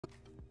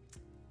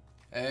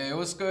Hey,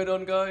 what's going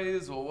on,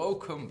 guys? Well,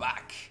 welcome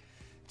back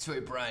to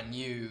a brand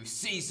new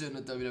season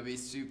of WWE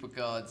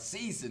SuperCard,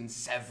 Season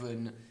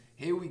 7.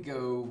 Here we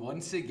go,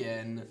 once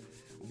again.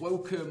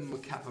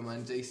 Welcome,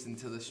 Kappaman Jason,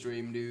 to the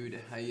stream, dude.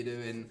 How you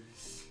doing?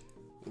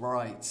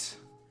 Right,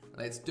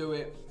 let's do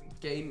it.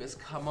 Game has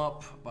come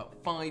up about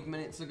 5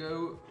 minutes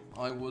ago.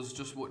 I was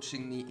just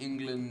watching the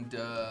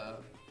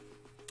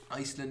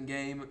England-Iceland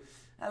game.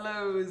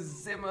 Hello,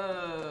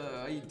 Zimmer!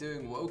 How you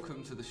doing?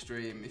 Welcome to the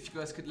stream. If you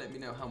guys could let me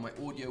know how my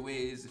audio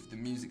is, if the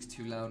music's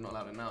too loud, not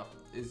loud enough.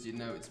 As you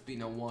know, it's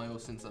been a while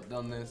since I've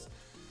done this.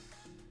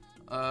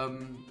 Well,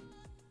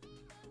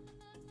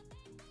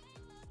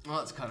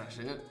 that's kind of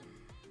shit.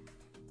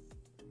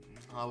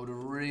 I would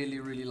have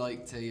really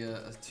liked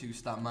a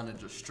 2-star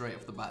manager straight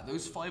off the bat.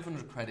 Those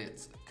 500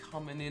 credits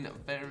coming in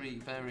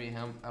very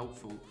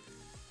helpful,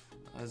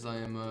 as I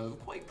am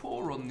quite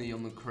poor on the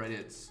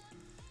credits.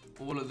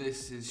 All of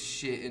this is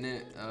shit in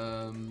it.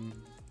 I'm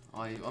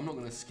not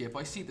gonna skip.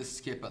 I see the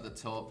skip at the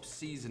top.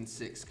 Season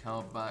 6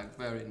 card back,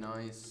 very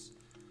nice.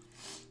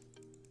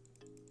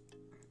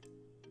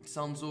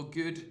 Sounds all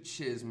good.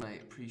 Cheers, mate.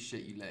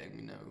 Appreciate you letting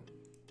me know.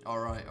 All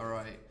right.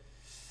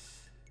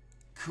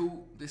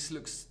 Cool. The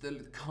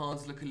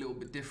cards look a little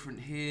bit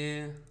different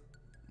here.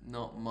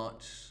 Not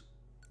much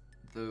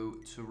though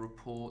to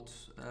report.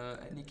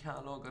 Any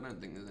catalog? I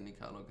don't think there's any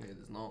catalog here.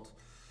 There's not.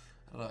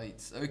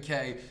 Right,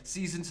 okay,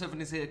 Season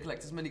 7 is here,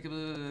 collect as many,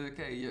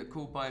 okay, yeah,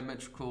 cool,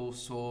 biometrical,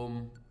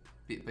 Swarm,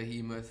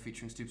 Behemoth,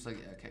 featuring Stupid,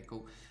 yeah, okay,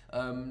 cool.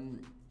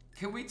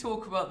 Can we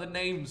talk about the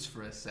names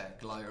for a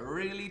sec, like,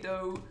 really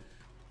though?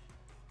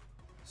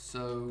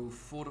 So,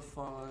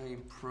 Fortify,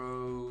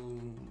 Pro,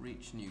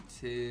 reach new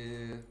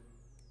tier.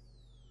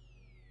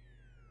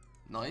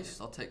 Nice,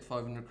 I'll take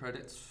 500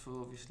 credits for,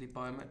 obviously,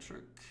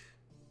 biometric.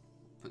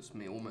 Puts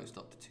me almost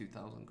up to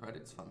 2,000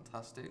 credits,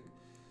 fantastic.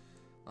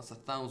 That's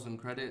 1,000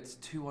 credits,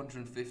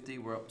 250,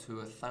 we're up to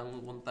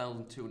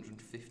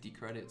 1,250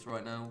 credits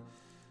right now.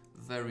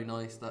 Very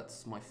nice,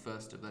 that's my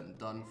first event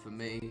done for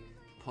me.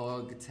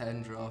 Pog,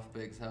 10 draft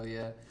bigs, hell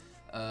yeah.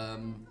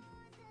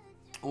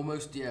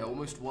 Almost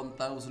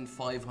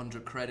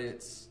 1,500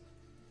 credits.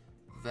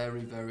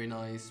 Very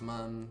nice,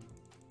 man.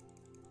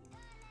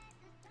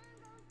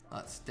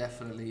 That's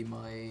definitely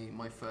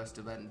my first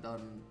event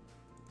done.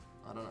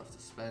 I don't have to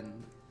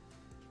spend.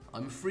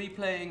 I'm free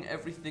playing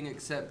everything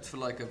except for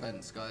like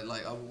events, guys.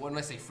 Like when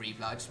I say free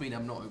play, I just mean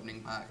I'm not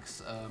opening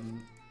packs.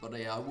 But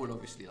yeah, I would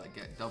obviously like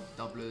get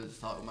doublers,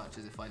 title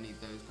matches if I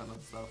need those kind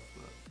of stuff.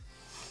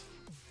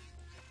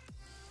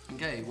 But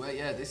okay, well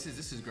yeah, this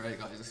is great,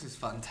 guys. This is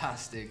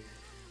fantastic.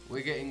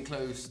 We're getting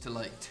close to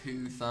like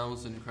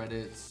 2,000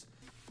 credits.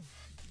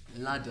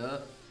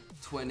 Ladder,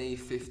 20,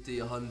 50,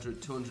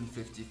 100,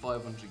 250,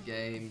 500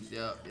 games.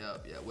 Yeah.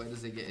 Where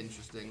does it get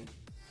interesting?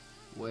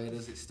 Where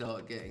does it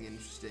start getting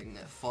interesting?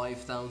 At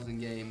 5,000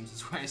 games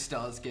is where it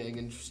starts getting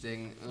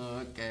interesting.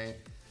 Oh, okay.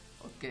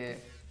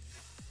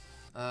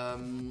 Oh,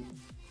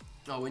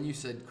 when you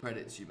said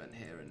credits, you meant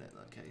here, innit?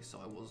 Okay, so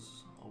I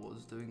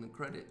was doing the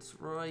credits,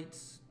 right?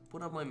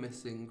 What am I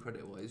missing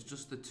credit-wise?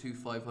 Just the 2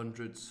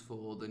 500s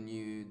for the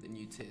new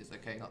tiers.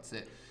 Okay, that's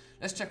it.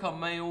 Let's check our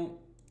mail.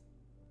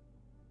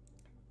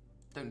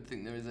 Don't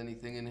think there is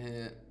anything in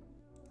here,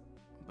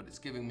 but it's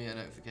giving me a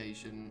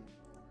notification.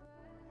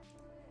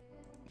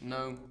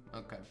 No?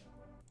 Okay.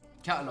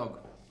 Catalog.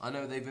 I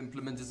know they've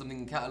implemented something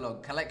in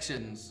catalog.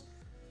 Collections.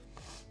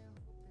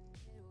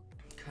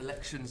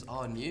 Collections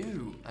are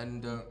new.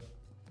 And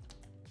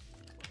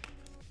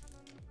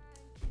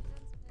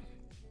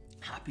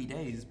happy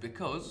days,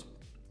 because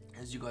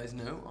as you guys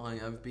know, I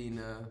have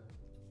been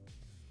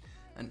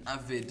an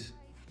avid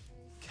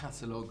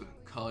catalog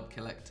card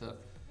collector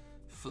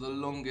for the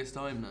longest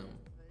time now.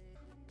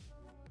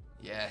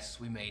 Yes,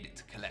 we made it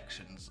to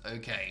collections.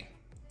 Okay.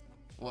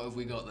 What have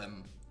we got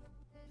then?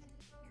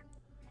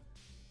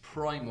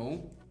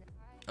 Primal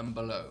and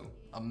below.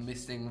 I'm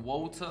missing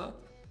Walter.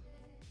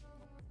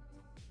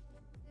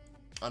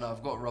 And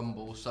I've got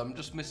Rumble, so I'm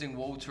just missing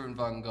Walter and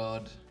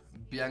Vanguard.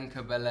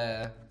 Bianca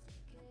Belair.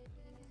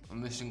 I'm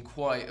missing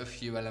quite a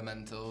few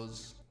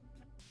Elementals.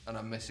 And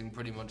I'm missing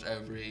pretty much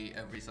every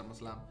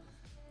SummerSlam.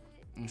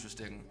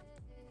 Interesting.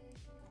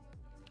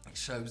 It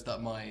shows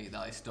that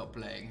I stopped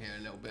playing here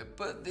a little bit.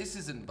 But this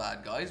isn't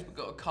bad, guys. We've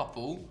got a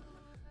couple.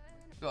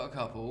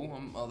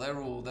 Oh, they're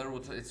all.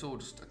 It's all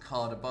just a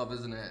card above,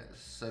 isn't it?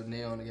 So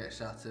Neon gets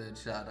shattered,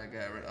 Shadow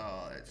get rid.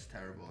 Oh, it's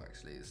terrible.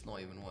 Actually, it's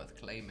not even worth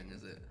claiming,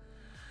 is it?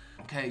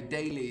 Okay,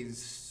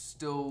 dailies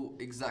still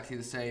exactly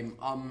the same.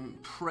 I'm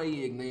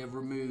praying they have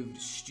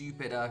removed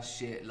stupid ass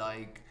shit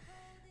like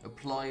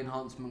apply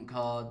enhancement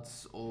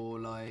cards or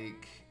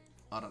like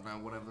I don't know,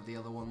 whatever the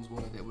other ones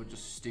were. They were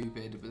just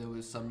stupid, but there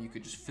was some you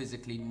could just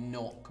physically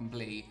not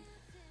complete.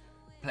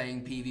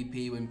 Playing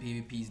PvP when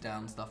PvP's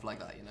down, stuff like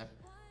that, you know.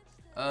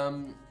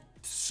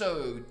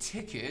 So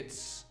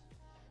tickets,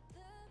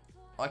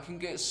 I can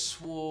get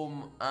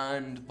Swarm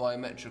and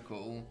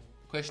biometrical.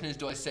 Question is,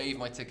 do I save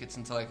my tickets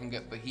until I can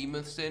get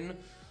Behemoths in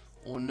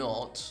or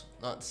not?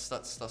 That's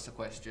a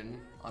question.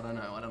 I don't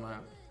know.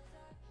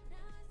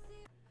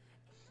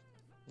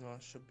 No, I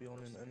should be on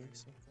in any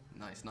second.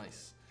 Nice,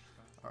 nice.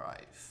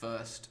 Alright,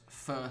 first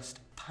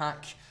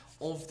pack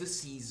of the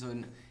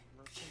season.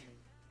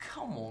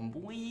 Come on,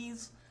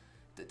 boys.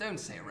 Don't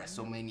say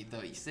WrestleMania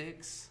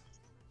 36.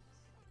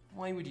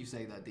 Why would you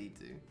say that,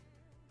 D2?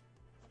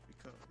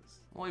 Because.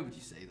 Why would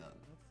you say that?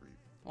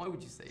 Why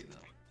would you say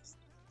that?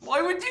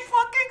 Why would you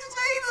fucking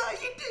say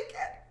that, you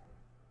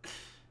dickhead?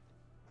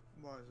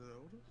 Why is it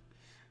older?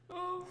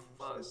 Oh,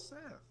 fuck. It's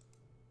Seth.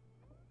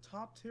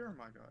 Top tier,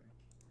 my guy.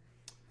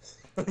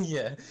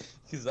 Yeah,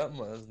 because that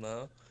matters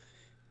now.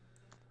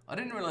 I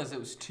didn't realize it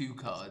was 2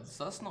 cards.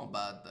 That's not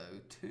bad though.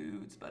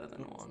 2, it's better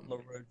than 1. The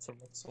road to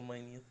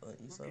WrestleMania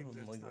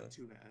 37, my That's god. not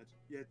too bad.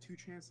 You had 2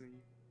 chances and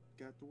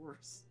you got the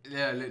worst.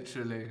 Yeah,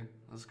 literally.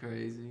 That's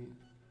crazy.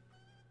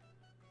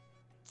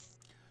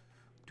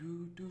 This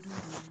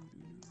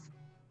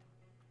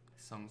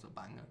song's a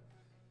banger.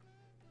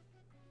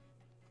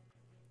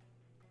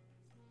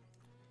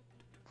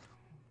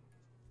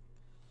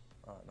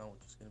 Alright, now we're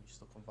just gonna be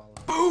stuck on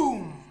Valorant.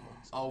 Boom!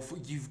 Oh,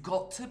 you've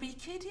got to be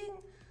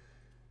kidding!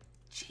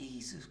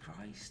 Jesus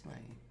Christ,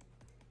 mate.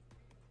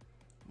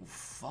 Oh,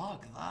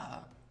 fuck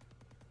that.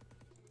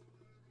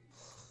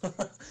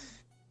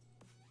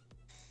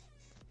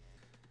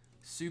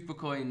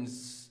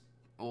 SuperCoins,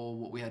 or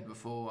what we had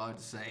before, I'd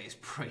say is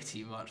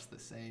pretty much the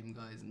same,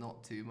 guys.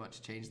 Not too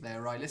much change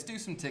there. Right, let's do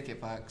some ticket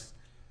packs.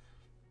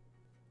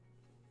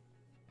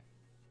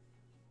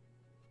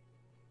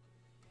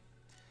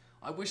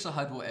 I wish I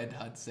had what Ed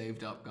had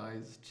saved up,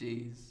 guys.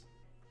 Jeez.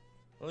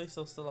 At least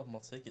I'll still have my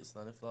tickets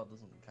then, if that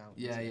doesn't count.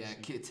 Yeah, you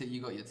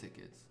got your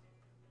tickets.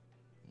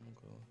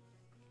 Okay.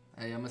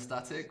 Hey, I'm a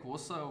static.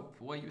 What's up?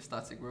 Why are you a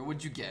static, bro?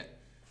 What'd you get?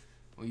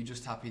 Or are you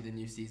just happy the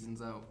new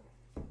season's out?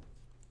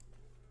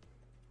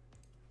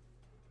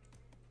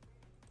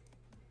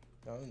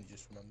 I only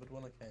just remembered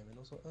when I came in, I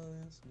was like, oh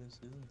yeah, it's a new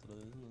season today,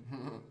 isn't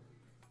it?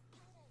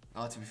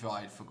 Oh, to be fair,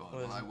 I'd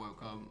forgotten when I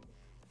woke up.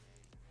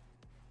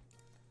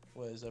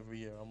 Whereas every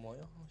year I'm like,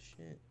 oh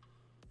shit.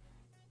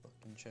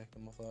 Fucking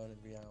checking my phone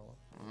every hour.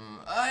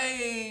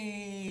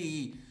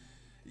 Hey!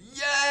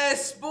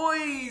 Yes,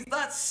 boys!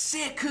 That's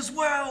sick as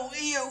well!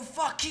 Io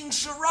fucking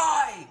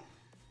Shirai!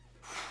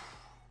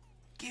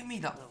 Give me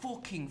that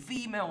fucking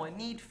female. I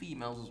need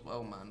females as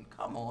well, man.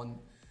 Come on.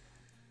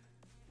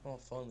 Oh,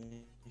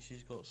 finally,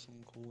 she's got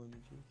some cool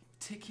images.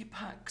 Ticket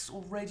packs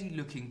already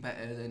looking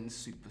better than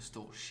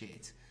Superstore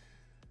shit.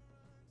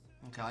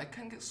 Okay, I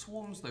can get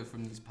swarms though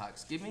from these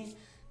packs. Give me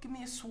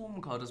a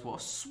swarm card as well. A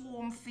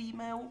swarm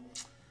female.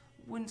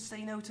 Wouldn't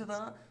say no to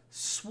that.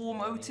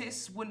 Swarm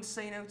Otis. Wouldn't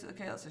say no to.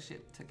 Okay, that's a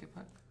shit ticket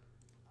pack.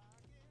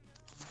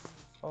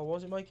 Oh, why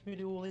is it making me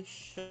do all this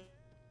shit?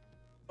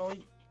 I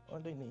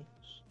don't need.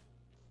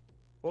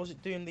 What was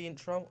it doing the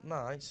intro?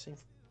 Nah, it seemed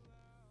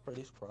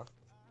pretty crap.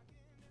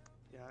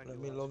 Yeah, Let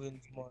me log into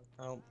my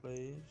account,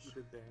 please.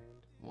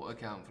 What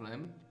account,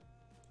 Flame?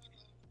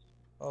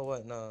 Oh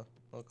wait, no.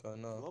 Okay,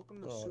 no.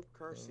 Welcome to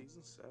SuperCard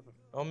Season 7.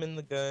 I'm in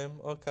the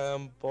game. Okay,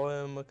 I'm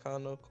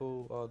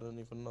biomechanical. Oh, I don't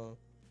even know.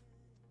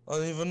 I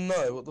don't even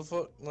know. What the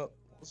fuck? No,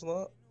 what's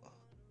that?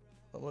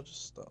 Am I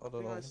just? I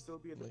don't know. I still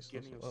be at the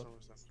beginning of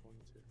SummerSlam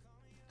 22.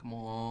 Come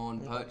on,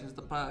 purchase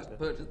the pack.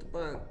 Purchase the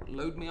pack.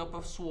 Load me up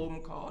a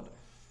swarm card.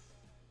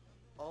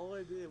 All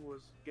I did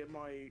was get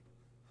my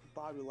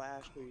Bobby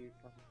Lashley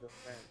from the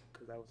event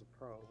because I was a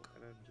pro,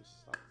 and then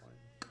just stop playing.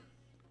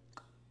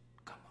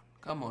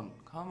 Come on.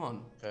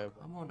 Okay,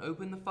 Come on,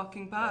 open the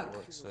fucking pack.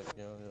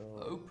 yeah.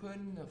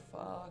 Open the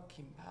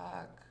fucking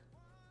pack.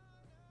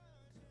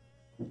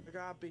 I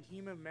got a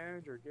Behemoth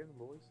manager again,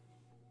 boys.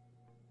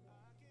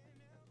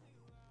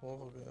 What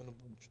have I got in a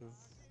bunch of?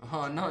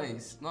 Oh,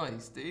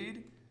 nice,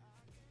 dude.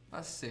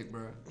 That's sick,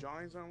 bro.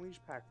 Johnny's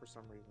Unleashed pack for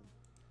some reason.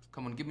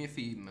 Come on, give me a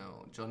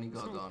female. Johnny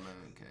Gargano,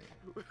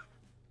 okay.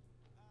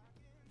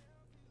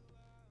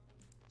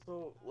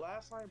 So,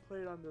 last time I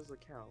played on this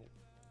account,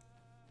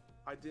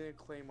 I didn't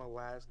claim my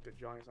last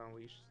Johnny's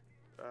Unleashed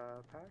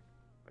pack.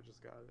 I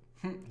just got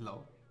it.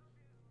 Lol.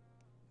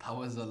 That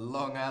was a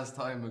long ass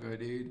time ago,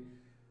 dude.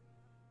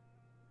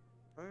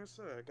 Like I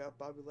said, I got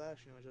Bobby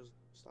Lashley and I just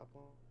stopped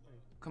on.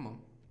 Come on.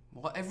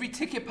 What? Every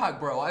ticket pack,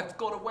 bro. I've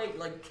got to wait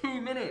like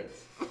 2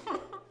 minutes.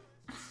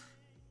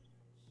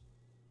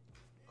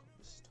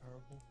 This is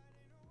terrible.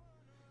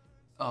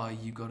 Oh,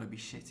 you gotta be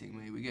shitting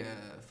me. We get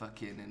a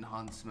fucking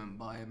enhancement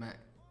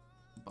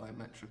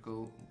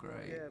biometrical.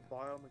 Great. Yeah,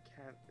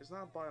 biomechanic. It's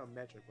not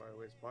biometric, by the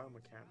way. It's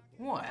biomechanical.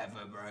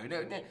 Whatever, bro.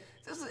 No,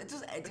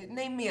 just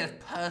name me a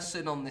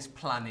person on this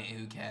planet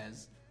who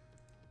cares.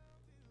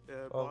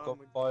 I've got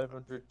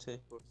 500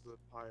 tickets.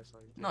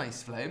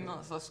 Nice, Flame.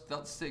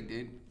 That's sick,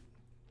 dude.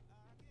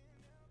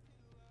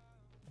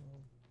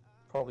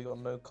 Probably got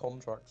no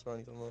contracts or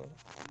anything like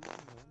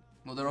that.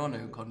 Well, there are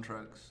no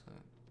contracts. So.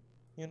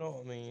 You know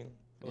what I mean?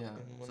 Yeah,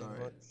 money sorry.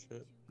 like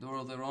shit. There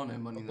are no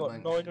money in I've the got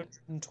bank.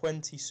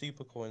 920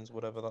 super coins,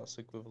 whatever that's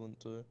equivalent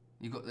to.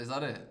 Is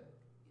that it?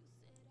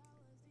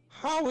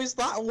 How is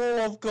that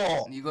all I've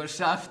got? You got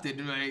shafted,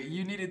 mate.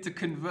 You needed to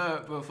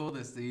convert before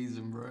the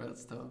season, bro.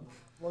 That's tough.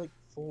 Like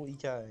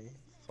 40k.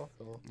 Fuck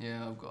off.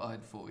 Yeah, I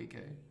had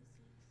 40k.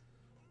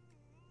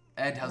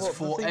 Ed has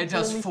What, the Ed thing's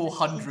has only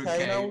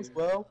 50K now as 400k.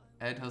 well?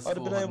 Ed has I'd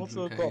have been able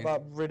to have got 400k.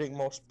 that Riddick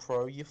Moss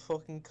Pro, you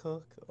fucking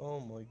cuck. Oh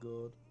my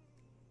god.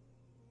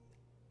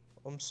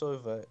 I'm so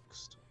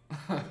vexed.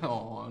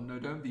 Oh no,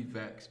 don't be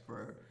vexed,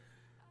 bro.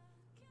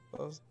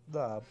 Nah,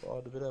 but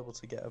I'd have been able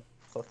to get a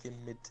fucking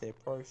mid-tier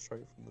Pro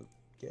straight from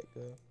the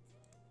get-go.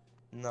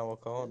 No, I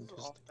can't. This is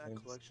Just off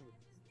that collection.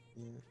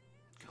 yeah.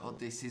 God,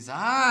 this is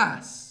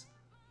ass.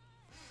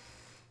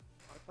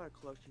 I thought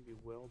collection would be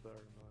well better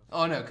than that.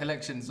 Oh no,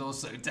 collection's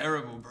also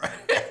terrible, bro.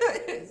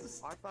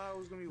 I thought it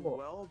was gonna be What?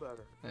 well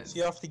better. So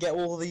you have to get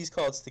all of these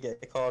cards to get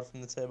a card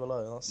from the tier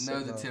below. That's No,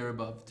 sick, the man. tier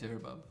above, tier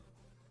above.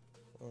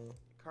 Oh.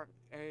 Card,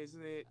 and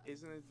isn't it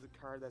the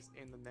card that's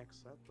in the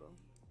next set though?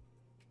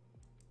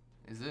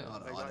 Is it? I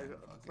don't, Like I I don't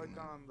fucking clicked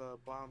know. on the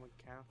bottom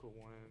mechanical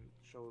one and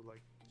it showed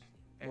like.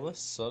 Well, this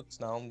sucks.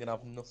 Now I'm gonna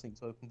have nothing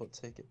to open but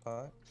ticket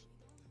packs.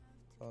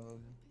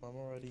 I'm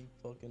already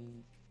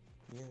fucking.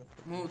 Yeah.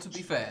 Well, to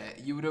be fair,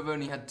 you would have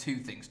only had 2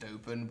 things to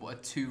open, but a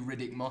 2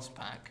 Riddick Moss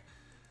pack.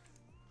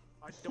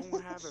 I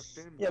don't have a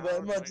Finn Yeah, but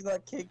Balor imagine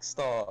night- that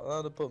kickstart.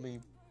 That'd have put me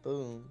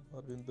boom. I'd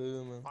have been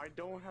booming. I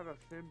don't have a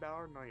Finn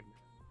Balor nightmare.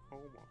 Oh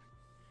my.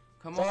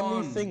 Come That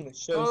on. new thing that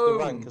shows the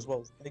rank as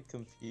well is big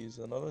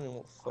confusing. I don't know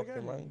what I got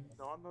fucking rank.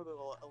 none of the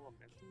elemental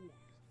ones.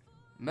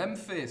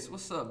 Memphis,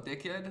 what's up,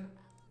 dickhead?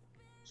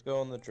 Let's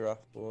go on the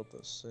draft board.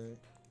 Let's see.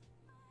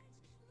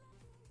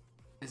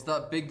 Is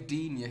that Big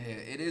Dean you hear?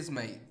 It is,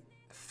 mate.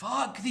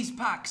 Fuck, these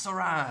packs are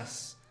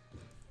ass.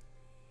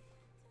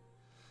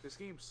 This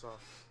game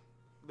sucks.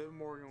 Liv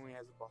Morgan only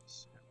has a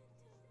boss.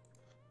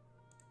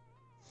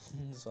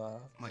 So,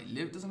 Wait,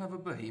 Liv doesn't have a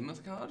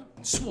Behemoth card?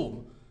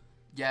 Swarm.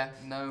 Yeah,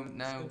 no,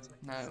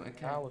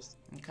 okay. hours.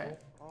 Okay,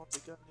 Oh, they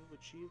got new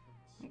achievements.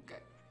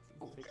 okay,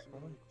 Takes okay,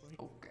 them really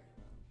quick. okay.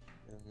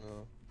 Yeah,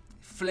 no.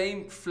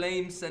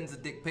 Flame sends a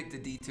dick pic to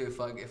D2 if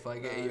I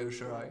get a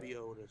Yoshirai. The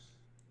Otis.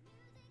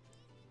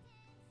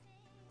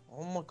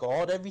 Oh my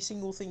god! Every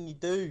single thing you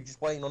do, just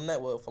waiting on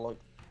network for like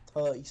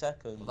 30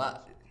 seconds.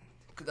 Well,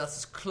 that's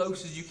as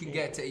close as you can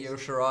get to a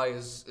Yoshirai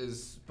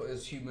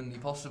as humanly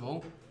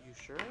possible. You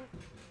sure?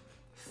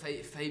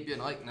 Fabian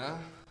Eichner,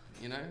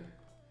 you know?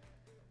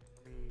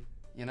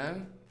 You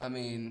know? I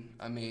mean,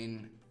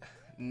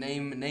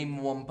 name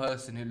one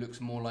person who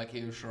looks more like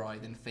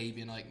Yoshirai than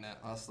Fabian Eichner.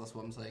 That's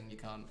what I'm saying. You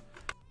can't.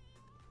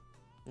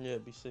 Yeah,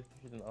 it'd be sick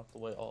if you didn't have to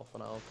wait half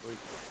an hour for each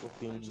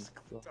fucking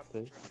draft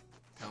pick.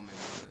 Tell me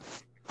about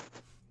it.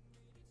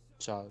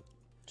 So,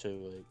 2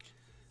 weeks.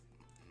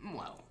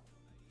 Well,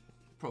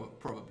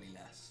 probably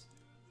less.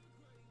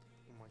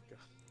 Oh my god.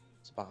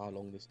 It's about how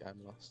long this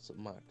game lasts at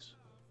max.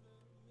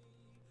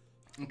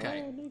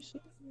 Okay. Oh, new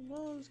season,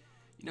 no,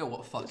 You know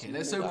what? Fuck It's it.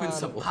 Let's more open some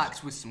valuable.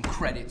 packs with some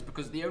credits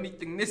because the only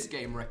thing this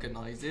game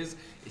recognizes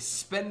is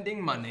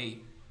spending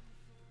money.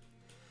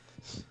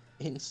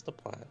 Insta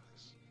packs.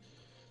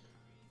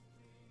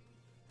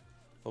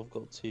 I've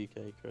got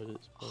 2k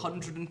credits. bro.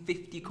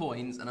 150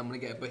 coins, and I'm gonna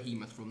get a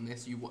behemoth from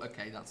this.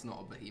 Okay? That's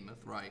not a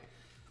behemoth, right?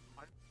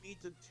 I need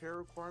the tier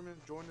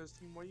requirement to join this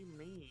team. What do you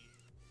mean?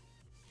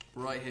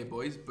 Right here,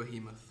 boys.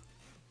 Behemoth.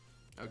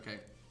 Okay.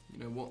 You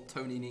know what?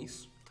 Tony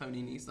Nese.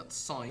 That's a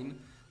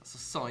sign. That's a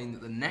sign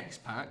that the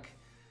next pack.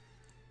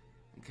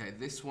 Okay,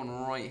 this one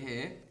right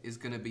here is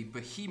gonna be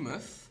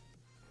Behemoth.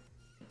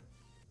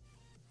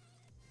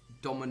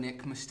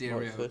 Dominic Mysterio,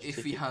 Right, first if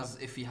he ticket has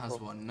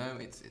pack. one. No,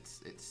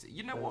 it's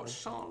you know what,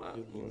 Charlotte?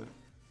 Good You one. know.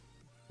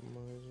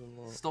 Amazing,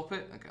 like- Stop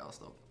it. Okay, I'll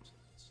stop.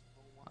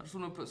 I just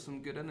want to put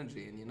some good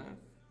energy in, you know.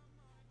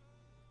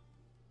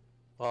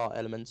 Ah,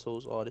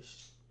 elementals. Oh, this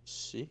is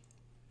sick.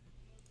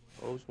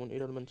 I always wanted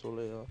elemental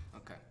later.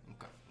 Okay.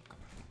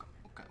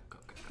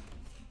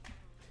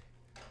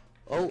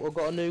 Oh, I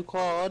got a new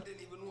card.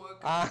 Didn't even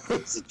work. Ah,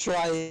 it's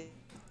trying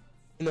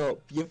up.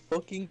 You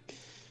fucking.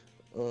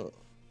 Oh,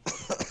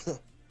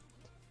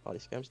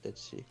 this game's dead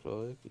sick,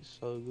 like it's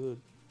so good.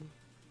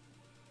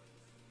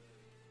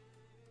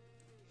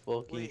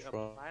 Fucking Wait, a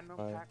try. platinum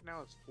pack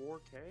now is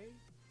 4K?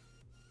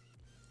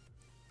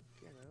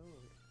 Get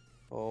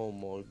out. Oh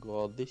my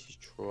god, this is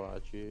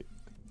tragic.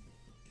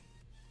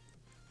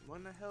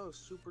 When the hell is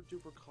Super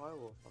Duper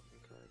Kylo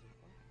fucking card?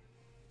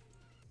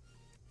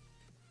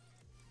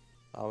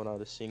 I haven't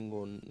had a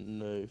single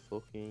new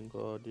fucking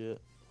card yet.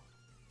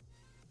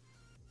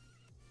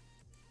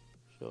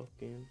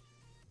 Shocking.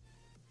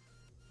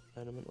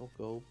 Elemental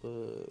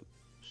Goldberg.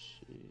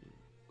 Sick.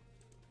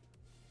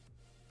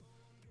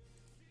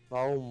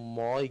 Oh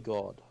my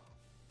god.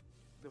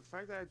 The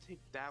fact that it take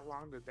that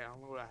long to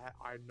download,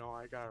 I know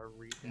I gotta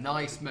read.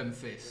 Nice,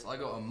 Memphis. I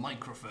got a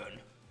microphone.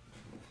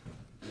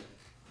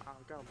 I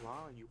got a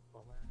lot on you,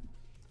 bum ass.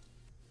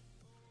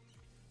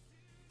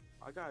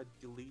 I gotta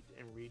delete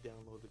and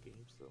re-download the game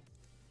still.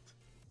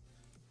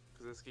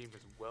 Cause this game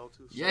is well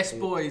too slow. Yes,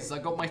 boys. I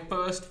got my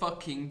first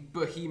fucking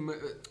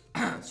Behemoth.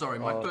 Sorry,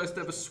 my first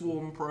ever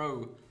Swarm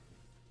Pro.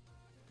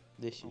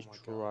 This is my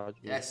tragic.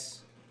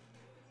 Yes.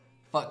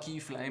 Fuck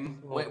you, Flame.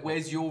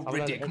 Where's your I've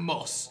had Riddick an-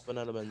 Moss? An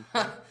element.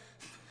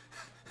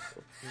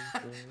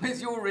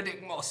 Where's your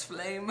Riddick Moss,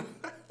 Flame?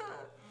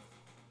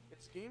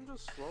 It's game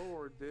just slow,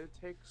 or did it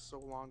take so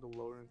long to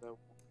load into that?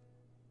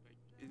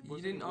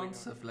 You didn't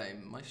answer,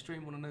 Flame. My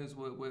stream want to know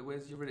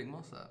where's your Riddick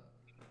Moss at?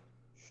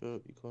 Sure,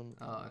 you can't.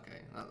 Oh,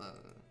 okay.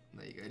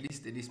 There you go. At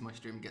least my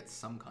stream gets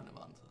some kind of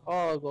answer.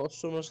 Oh, I got a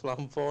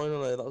SummerSlam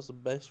finally. That was the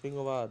best thing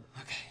I've had.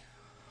 Okay.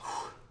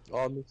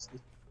 Oh, I missed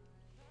this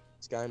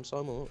game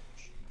so much.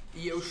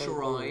 Yo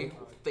Shirai,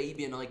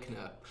 Fabian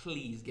Eichner,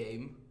 please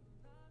game.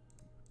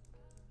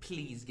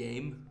 Please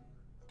game.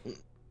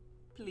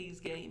 Please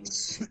game. God,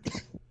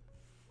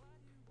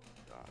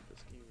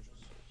 this game is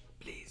just so slow.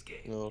 Please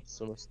game. No,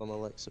 SummerSlam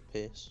Alexa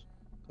piss.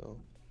 Go.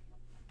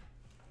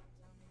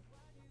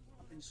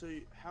 So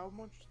how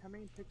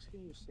many picks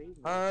can you save?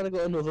 And I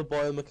got another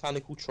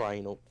biomechanical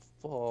train up.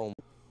 Oh.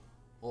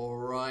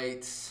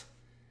 Alright.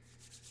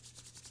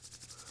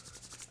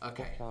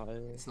 Okay. Okay.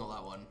 It's not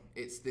that one.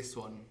 It's this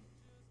one.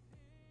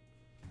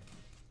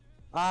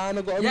 And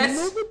I got Yes!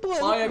 another biomechanical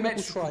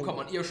Biometrical, train. come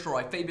on. Yo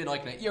Shirai, Fabian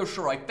Eichner. Yo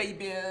Shirai,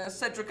 Fabian,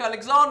 Cedric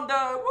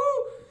Alexander.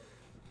 Woo!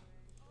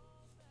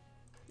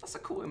 That's a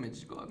cool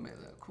image, you gotta admit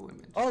that. Cool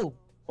image. Oh,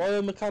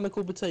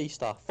 biomechanical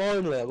Batista.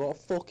 Finally, I got a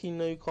fucking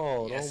new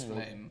card. Yes, oh my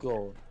Flame.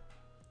 god.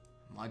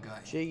 My guy.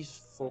 Jeez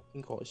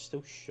fucking god, it's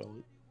still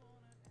shite.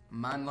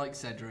 Man like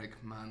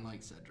Cedric, bro.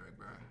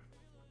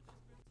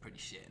 Pretty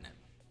shit, innit?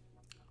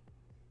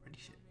 Pretty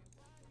shit.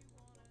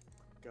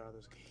 God,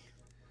 this game.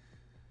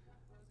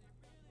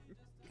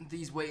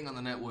 These waiting on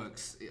the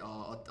networks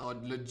are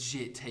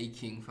legit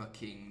taking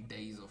fucking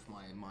days off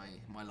my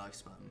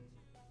lifespan.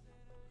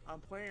 I'm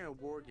playing a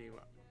war game.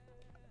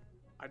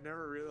 I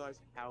never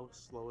realized how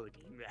slow the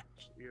game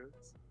actually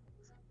is.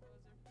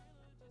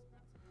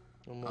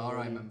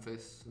 Alright,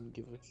 Memphis. Don't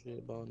give a shit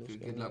about this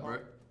Good game. luck,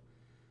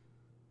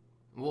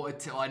 bro.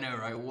 I know,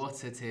 right?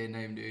 What a tier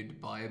name,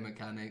 dude.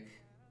 Biomechanic.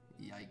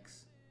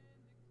 Yikes.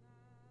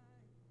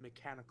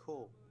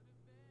 Mechanical.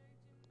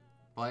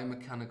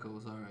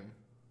 Biomechanical, sorry.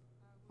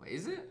 Wait,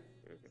 is it?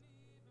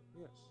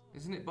 Yes.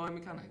 Isn't it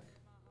biomechanic?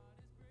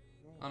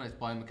 Oh no, it's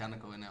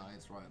biomechanical in it.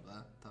 It's right up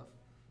there. Tough.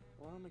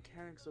 Well,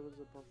 mechanics is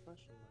a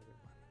profession.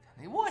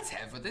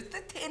 Whatever. The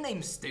tier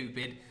name's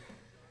stupid.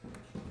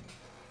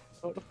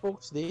 What the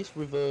fuck's this?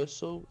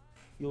 Reversal?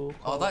 Your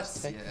Oh,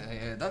 that's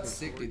that's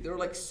sick, dude. There are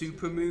like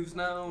super moves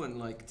now and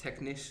like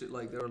technician.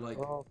 Like there are like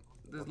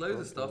there's loads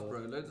of stuff,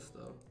 bro. Loads of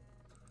stuff.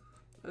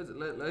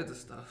 Loads of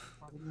stuff.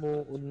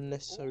 More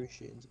unnecessary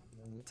shit.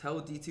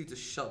 Tell D2 to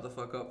shut the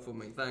fuck up for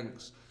me.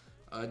 Thanks.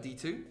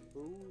 D2?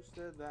 Who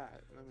said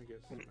that? Let me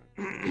guess.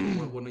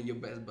 One of your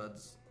best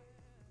buds.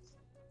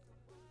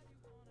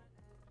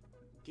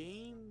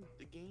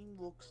 The game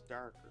looks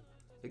darker.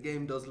 The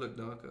game does look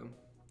darker.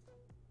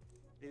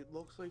 It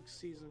looks like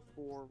season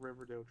 4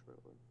 Riverdale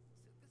trailer.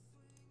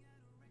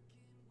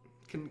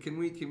 Can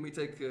we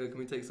take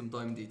some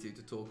time, D2,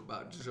 to talk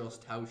about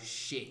just how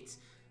shit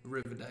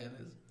Riverdale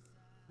is?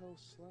 Oh,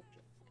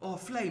 Slapjack. Oh,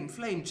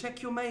 Flame,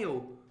 check your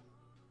mail.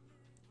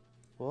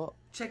 What?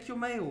 Check your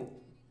mail.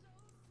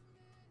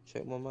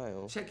 Check my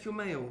mail. Check your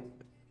mail.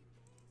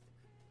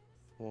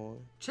 Why?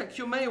 Check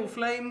your mail,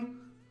 Flame.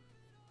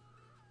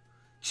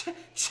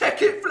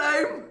 Check it,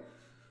 Flame.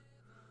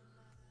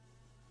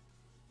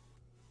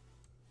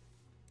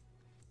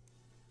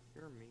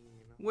 You're mean, you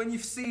know. When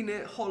you've seen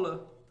it, holler.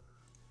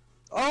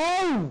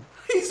 Oh!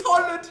 He's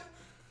hollered.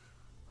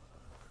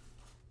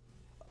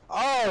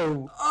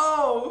 Oh!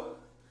 Oh,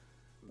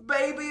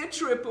 baby, a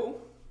triple.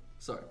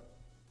 Sorry.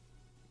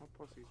 My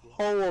pussy's low.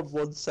 Hold on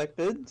 1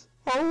 second.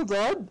 Hold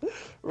on.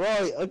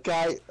 Right,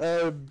 okay.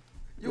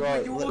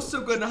 You're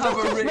also gonna have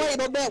a Wait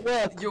on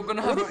network. You're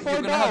gonna have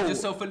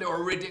yourself a little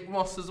Riddick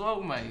Moss as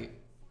well, mate.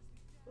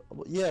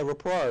 Yeah, a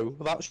pro.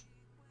 That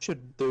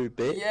should do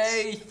bits.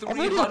 Yay, I've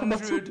already opened my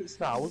 300 tickets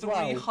now as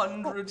well.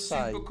 300 Fuck's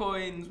sake. super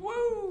coins.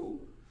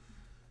 Woo!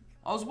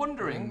 I was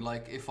wondering,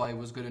 like, if I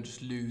was gonna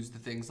just lose the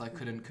things I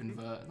couldn't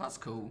convert. That's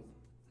cool.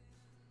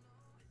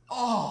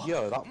 Oh,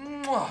 Yo, that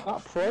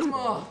pro.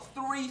 mwah,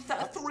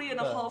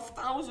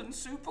 3,500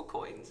 super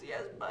coins.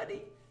 Yes,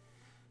 buddy.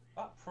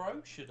 That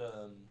pro should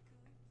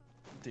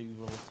do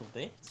a little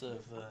bit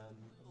of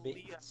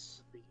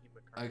bits.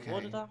 Okay.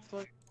 What did I have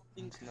to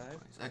think now?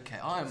 Okay,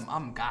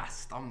 I'm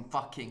gassed. I'm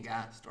fucking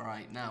gassed. All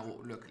right, now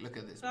look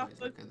at this, boys.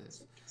 Look at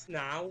this.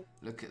 Now.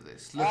 Look at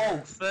this. Look.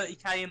 Oh,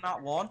 30k in that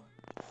one.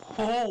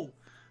 Oh,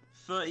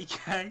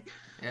 30k.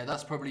 Yeah,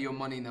 that's probably your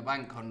money in the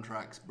bank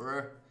contracts,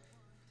 bruh.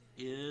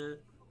 Yeah.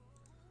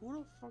 Who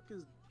the fuck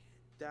is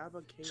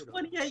Dabba Kato?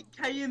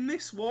 28k in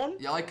this one.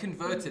 Yeah, I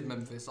converted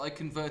Memphis. I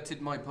converted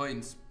my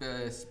points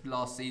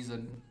last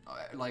season.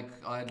 I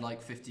had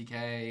like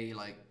 50k,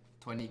 like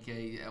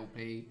 20k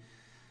LP.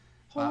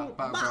 Oh,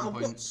 Battleground man, I've got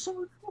points.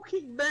 so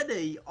fucking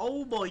many.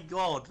 Oh my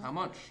god. How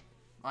much?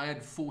 I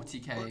had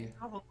 40k.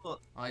 Have a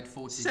look. I had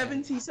 40k.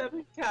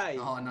 77k.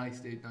 Oh, nice,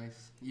 dude,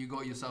 nice. You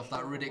got yourself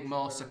that Riddick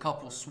Moss, a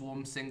couple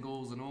Swarm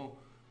singles and all.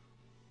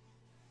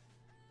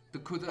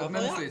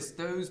 Memphis,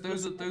 those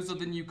are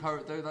the new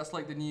current. That's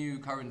like the new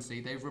currency.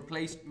 They've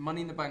replaced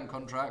money in the bank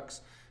contracts,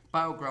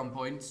 battleground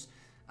points,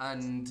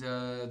 and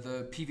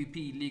the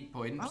PvP league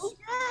points. Oh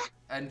yeah.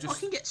 And just I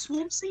can get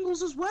Swarm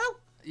singles as well.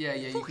 Yeah,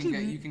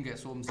 you can get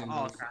Swarm Oh,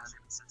 singles. okay.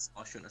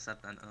 I shouldn't have said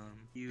that.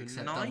 You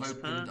Except nice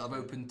I've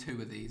opened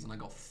 2 of these and I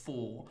got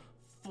 4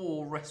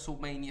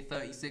 WrestleMania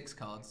 36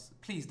 cards.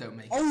 Please don't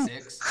make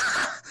it 6.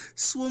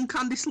 Swarm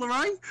Candice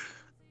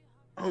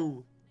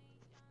LeRae.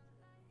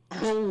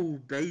 Oh,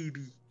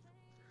 baby.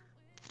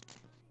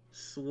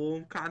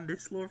 Swarm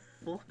Candice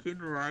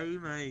LeFucking-Ray,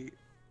 mate.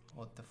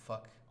 What the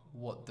fuck?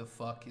 What the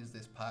fuck is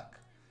this pack?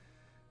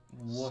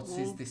 What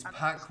is this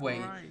pack?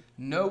 Wait,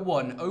 no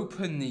one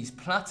open these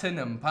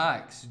platinum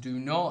packs. Do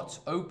not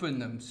open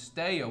them.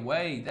 Stay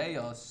away. They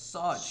are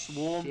such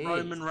Swarm shit.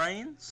 Roman Reigns.